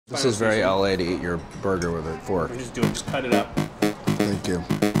This is very LA to eat your burger with a fork. Just do it, just cut it up. Thank you.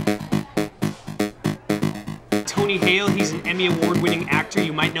 Tony Hale, he's an Emmy award-winning actor.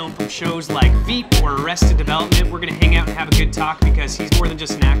 You might know him from shows like VEEP or Arrested Development. We're gonna hang out and have a good talk because he's more than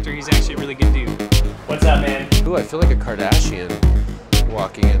just an actor, he's actually a really good dude. What's up, man? Ooh, I feel like a Kardashian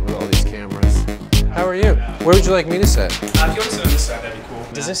walking in with all these cameras. How are you? Where would you like me to sit? If you want to sit on this side, that'd be cool.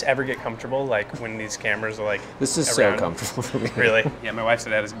 Does this ever get comfortable, like when these cameras are like This is around? so comfortable for me. Really? Yeah, my wife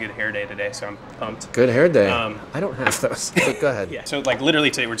said that was a good hair day today, so I'm pumped. Good hair day. I don't have those, but go ahead. Yeah. So like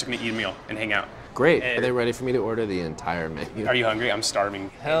literally today, we're just gonna eat a meal and hang out. Great. And are they ready for me to order the entire menu? Are you hungry? I'm starving.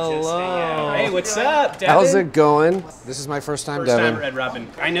 Hello. Hey, what's up, Devin? How's it going? This is my first time, First Devin. time Red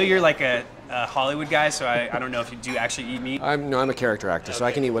Robin. I know you're like a Hollywood guy, so I don't know if you do actually eat meat. I'm a character actor, so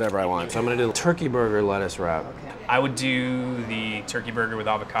I can eat whatever I want. So I'm gonna do turkey burger lettuce wrap. I would do the turkey burger with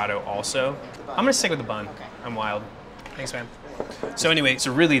avocado also. I'm gonna stick with the bun. I'm wild. Thanks, man. So anyway,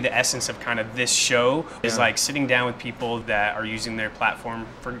 so really the essence of kind of this show is like sitting down with people that are using their platform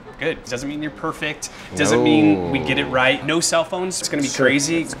for good. It doesn't mean you're perfect. It doesn't mean we get it right. No cell phones. It's gonna be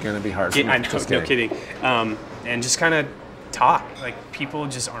crazy. It's gonna be hard. I know, no kidding. And just kind of talk. Like people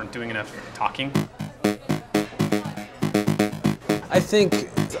just aren't doing enough talking. I think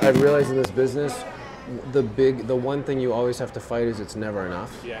I've realized in this business, the one thing you always have to fight is it's never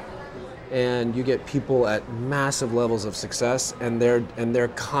enough. Yeah. And you get people at massive levels of success, and they're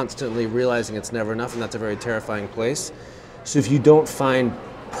constantly realizing it's never enough, and that's a very terrifying place. So if you don't find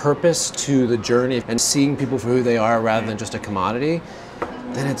purpose to the journey and seeing people for who they are rather than just a commodity,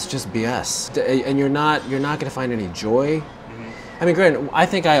 then it's just BS. And you're not going to find any joy. I mean, granted, I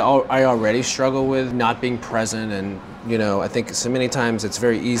think I already struggle with not being present, and I think so many times it's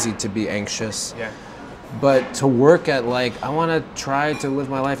very easy to be anxious. Yeah. But to work at I want to try to live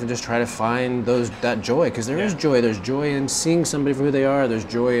my life and just try to find that joy, because there is joy. There's joy in seeing somebody for who they are. There's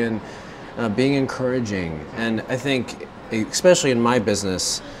joy in being encouraging. And I think, especially in my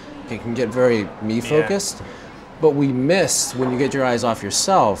business, it can get very me-focused. But we miss, when you get your eyes off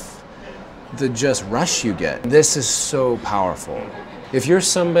yourself, the just rush you get. This is so powerful. If you're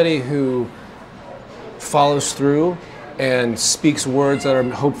somebody who follows through and speaks words that are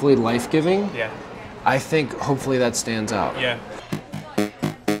hopefully life-giving, I think hopefully that stands out. Yeah.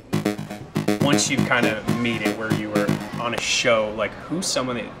 Once you kind of made it where you were on a show, like who's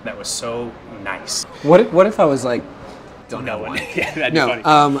someone that was so nice? What if I was like, don't know one? Yeah, that'd be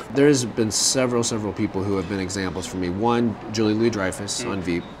funny. There's been several people who have been examples for me. One, Julie Louis-Dreyfus on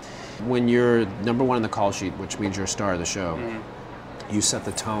VEEP. When you're #1 on the call sheet, which means you're a star of the show, you set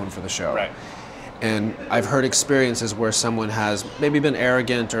the tone for the show. Right. And I've heard experiences where someone has maybe been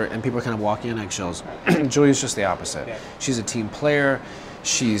arrogant and people are kind of walking on eggshells. Julie's just the opposite. Yeah. She's a team player.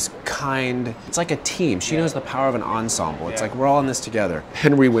 She's kind. It's like a team. She knows the power of an ensemble. It's like we're all in this together.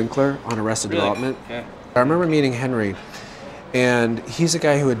 Henry Winkler on Arrested Development. Yeah. I remember meeting Henry, and he's a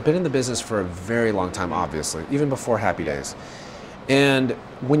guy who had been in the business for a very long time, obviously, even before Happy Days. And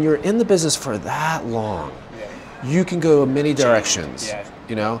when you're in the business for that long, you can go many directions.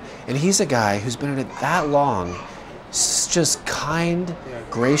 And he's a guy who's been in it that long, just kind,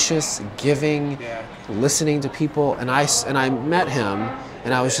 gracious, giving, listening to people. And I met him,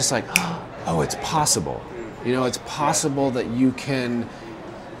 and I was just like, oh, it's possible. It's possible that you can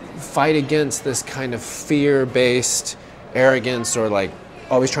fight against this kind of fear-based arrogance or like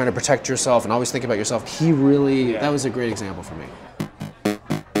always trying to protect yourself and always think about yourself. He really, that was a great example for me.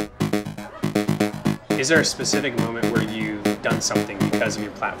 Is there a specific moment where you've done something because of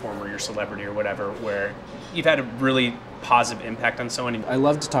your platform or your celebrity or whatever, where you've had a really positive impact on someone? I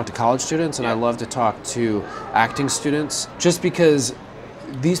love to talk to college students, and I love to talk to acting students, just because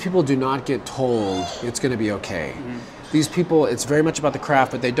these people do not get told it's going to be okay. These people, it's very much about the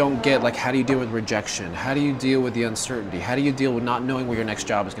craft, but they don't get how do you deal with rejection? How do you deal with the uncertainty? How do you deal with not knowing where your next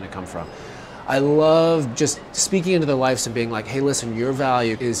job is going to come from? I love just speaking into their lives and being like, hey, listen, your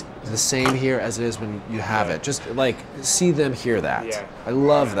value is the same here as it is when you have it. Just see them hear that. I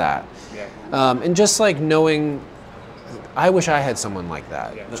love that. And just knowing, I wish I had someone like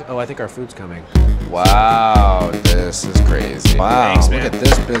that. Oh, I think our food's coming. Wow, this is crazy. Wow, Thanks, look at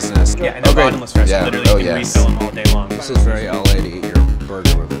this business. Yeah, and they're bottomless fresh. Literally, you can refill them all day long. This is very LA to eat your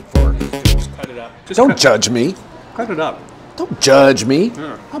burger with a fork. Just cut it up. Don't judge me. Cut it up. Don't judge me.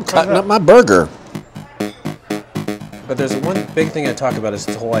 I'm cutting up my burger. But there's one big thing I talk about is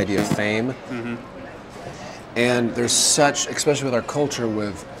the whole idea of fame. And there's such, especially with our culture,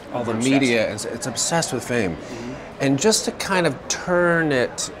 with all the media, it's obsessed with fame. And just to kind of turn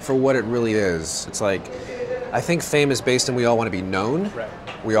it for what it really is, it's like, I think fame is based on we all want to be known.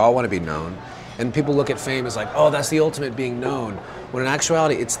 We all want to be known. And people look at fame as like, oh, that's the ultimate being known. When in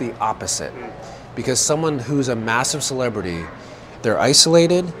actuality, it's the opposite. Because someone who's a massive celebrity, they're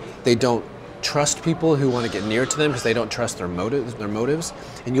isolated, they don't trust people who want to get near to them because they don't trust their motives.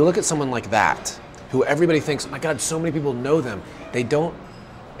 And you look at someone like that, who everybody thinks, oh my God, so many people know them. They don't,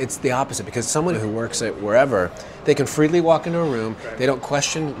 it's the opposite, because someone who works at wherever, they can freely walk into a room, they don't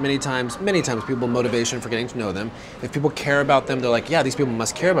question many times people's motivation for getting to know them. If people care about them, they're like, yeah, these people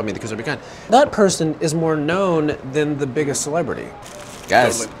must care about me because they're kind. That person is more known than the biggest celebrity.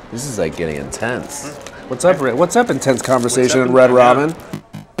 Guys, totally. This is like getting intense. What's up, What's up, intense conversation in Red Robin?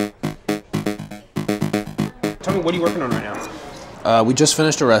 Tell me, what are you working on right now? We just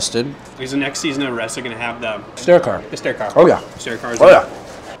finished Arrested. Is the next season of Arrested going to have the stair car? The stair car. Oh yeah. Stair cars. Oh yeah.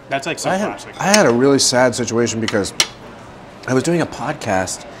 That's like so classic. I had a really sad situation because I was doing a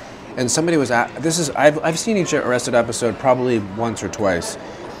podcast, and somebody was I've seen each Arrested episode probably once or twice,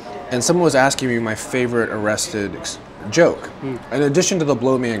 and someone was asking me my favorite Arrested joke. In addition to the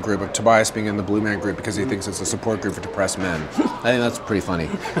Blue Man group, of Tobias being in the Blue Man group because he thinks it's a support group for depressed men. I think that's pretty funny.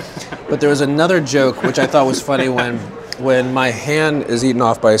 But there was another joke which I thought was funny when my hand is eaten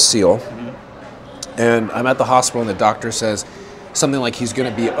off by a seal, and I'm at the hospital and the doctor says something like he's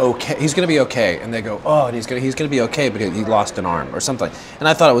going to be okay. He's going to be okay, and they go, oh, and he's going to be okay, but he lost an arm or something. And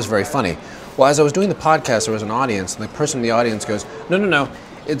I thought it was very funny. Well, as I was doing the podcast, there was an audience, and the person in the audience goes, no,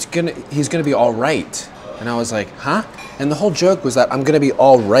 he's going to be all right. And I was like, huh? And the whole joke was that I'm going to be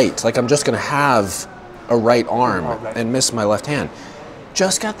all right. Like I'm just going to have a right arm and miss my left hand.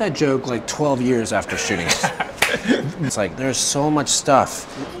 Just got that joke like 12 years after shooting it. It's like there's so much stuff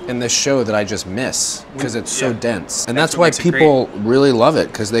in this show that I just miss because it's so dense. And that's why people really love it,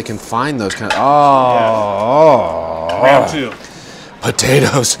 because they can find those kind of, Round two.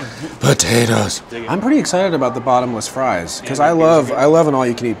 Potatoes. I'm pretty excited about the bottomless fries because I love an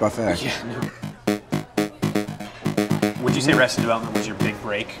all-you-can-eat buffet. Yeah. Would you say Arrested Development was your big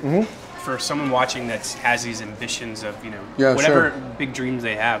break? For someone watching that has these ambitions of, whatever big dreams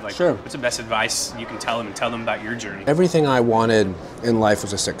they have, like, what's the best advice you can tell them and tell them about your journey? Everything I wanted in life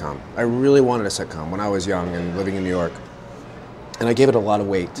was a sitcom. I really wanted a sitcom when I was young and living in New York. And I gave it a lot of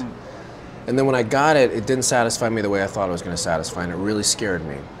weight. And then when I got it, it didn't satisfy me the way I thought it was going to satisfy, and it really scared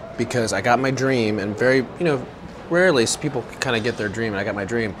me. Because I got my dream, and rarely people kind of get their dream, and I got my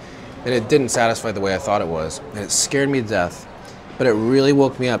dream, and it didn't satisfy the way I thought it was. And it scared me to death. But it really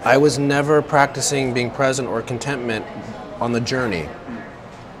woke me up. I was never practicing being present or contentment on the journey.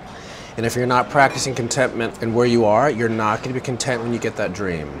 And if you're not practicing contentment in where you are, you're not going to be content when you get that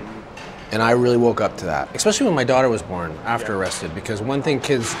dream. And I really woke up to that, especially when my daughter was born after Arrested, because one thing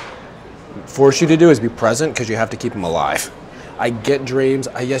kids force you to do is be present because you have to keep them alive. I get dreams.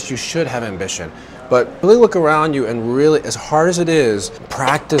 Yes, you should have ambition. But really look around you and really, as hard as it is,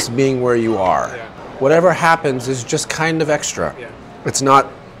 practice being where you are. Whatever happens is just kind of extra. It's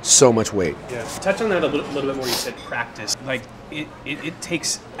not so much weight. Touch on that a little bit more. You said practice. Like it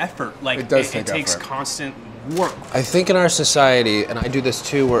takes effort. Like it does take takes effort. Constant work. I think in our society, and I do this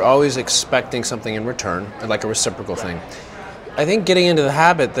too, we're always expecting something in return, like a reciprocal thing. I think getting into the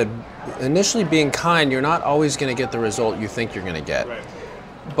habit that initially being kind, you're not always going to get the result you think you're going to get.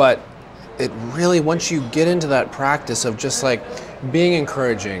 But it really, once you get into that practice of just like being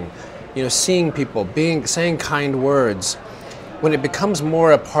encouraging, seeing people, saying kind words, when it becomes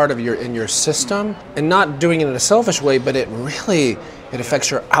more a part of your system, and not doing it in a selfish way, but it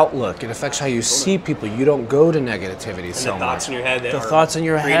affects your outlook. It affects how you see people. You don't go to negativity so much. The thoughts in your head. The thoughts in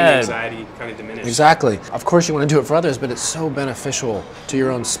your head. Anxiety kind of diminish. Exactly. Of course you want to do it for others, but it's so beneficial to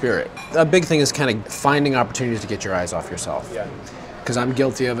your own spirit. A big thing is kind of finding opportunities to get your eyes off yourself. Because I'm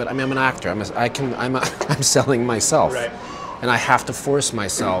guilty of it. I mean, I'm an actor. I'm selling myself. And I have to force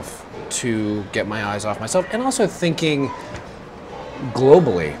myself to get my eyes off myself, and also thinking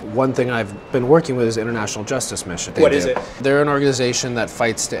globally. One thing I've been working with is International Justice Mission. What is it? They're an organization that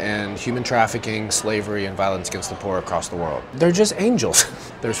fights to end human trafficking, slavery, and violence against the poor across the world. They're just angels.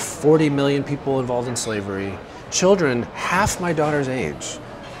 There's 40 million people involved in slavery. Children, half my daughter's age,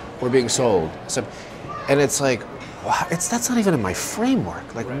 were being sold. And it's like, wow, that's not even in my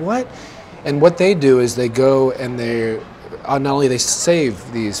framework. Like what? And what they do is they go and not only they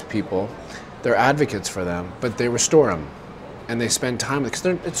save these people, they're advocates for them, but they restore them. And they spend time because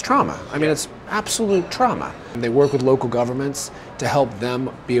it's trauma. I mean, it's absolute trauma. And they work with local governments to help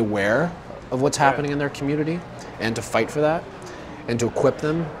them be aware of what's happening in their community and to fight for that and to equip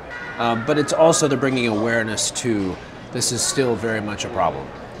them. But it's also they're bringing awareness to this is still very much a problem.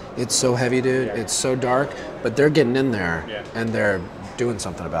 It's so heavy, dude. It's so dark, but they're getting in there and they're doing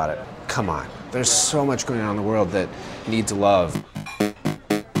something about it. Come on. There's so much going on in the world that needs love.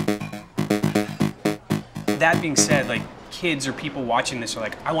 That being said, like, kids or people watching this are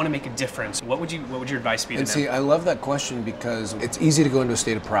like, I want to make a difference, what would your advice be to And them? see, I love that question because it's easy to go into a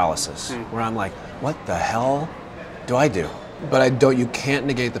state of paralysis where I'm like, what the hell do I do? But I don't. You can't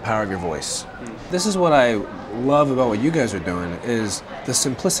negate the power of your voice. This is what I love about what you guys are doing is the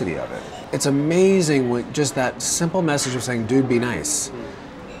simplicity of it. It's amazing with just that simple message of saying, dude, be nice.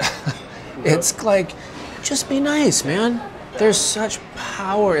 It's like, just be nice, man. There's such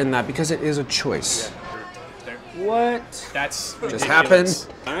power in that because it is a choice. What? That's Just ridiculous.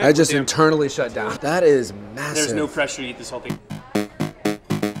 happened. I just internally shut down. That is massive. There's no pressure to eat this whole thing.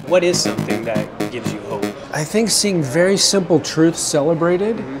 What is something that gives you hope? I think seeing very simple truths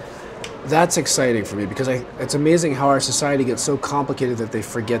celebrated, that's exciting for me because it's amazing how our society gets so complicated that they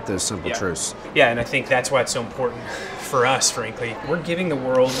forget those simple truths. Yeah, and I think that's why it's so important for us, frankly. We're giving the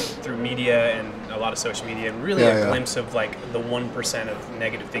world through media and a lot of social media really a glimpse of like the 1% of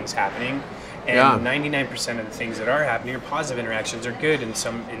negative things happening. And 99% of the things that are happening, or positive interactions, are good in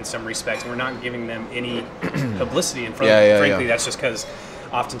some respects. And we're not giving them any publicity. And frankly, that's just because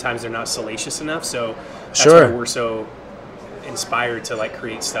oftentimes they're not salacious enough. So that's why we're so inspired to like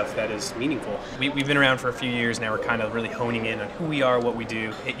create stuff that is meaningful. We've been around for a few years now. We're kind of really honing in on who we are, what we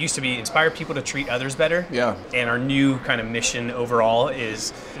do. It used to be inspire people to treat others better. Yeah. And our new kind of mission overall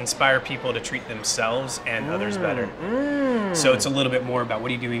is inspire people to treat themselves and others better. So it's a little bit more about what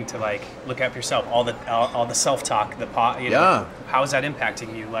are you doing to like look out for yourself, all the self-talk, how is that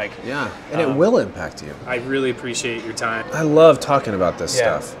impacting you? Like, and it will impact you. I really appreciate your time. I love talking about this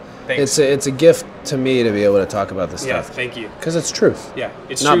stuff. Thanks. It's a gift to me to be able to talk about this stuff. Yeah, thank you. Because it's truth. Yeah,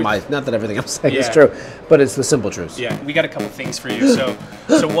 it's not truth. not that everything I'm saying is true, but it's the simple truths. Yeah, we got a couple things for you. So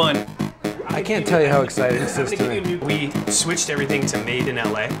one, I can't tell you how exciting this is to me. we switched everything to made in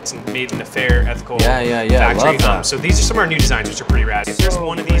LA. It's made in a fair, ethical factory. Love that. So these are some of our new designs, which are pretty rad. If there's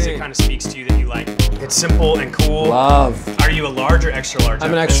one of these that kind of speaks to you that you like, it's simple and cool. Love. Are you a large or extra large?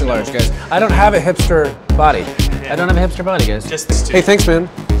 I'm an extra large, guys. I don't have a hipster body. I don't have a hipster body, guys. Just this two. Hey, thanks, man.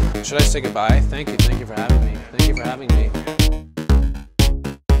 Should I say goodbye? Thank you for having me. Thank you for having me.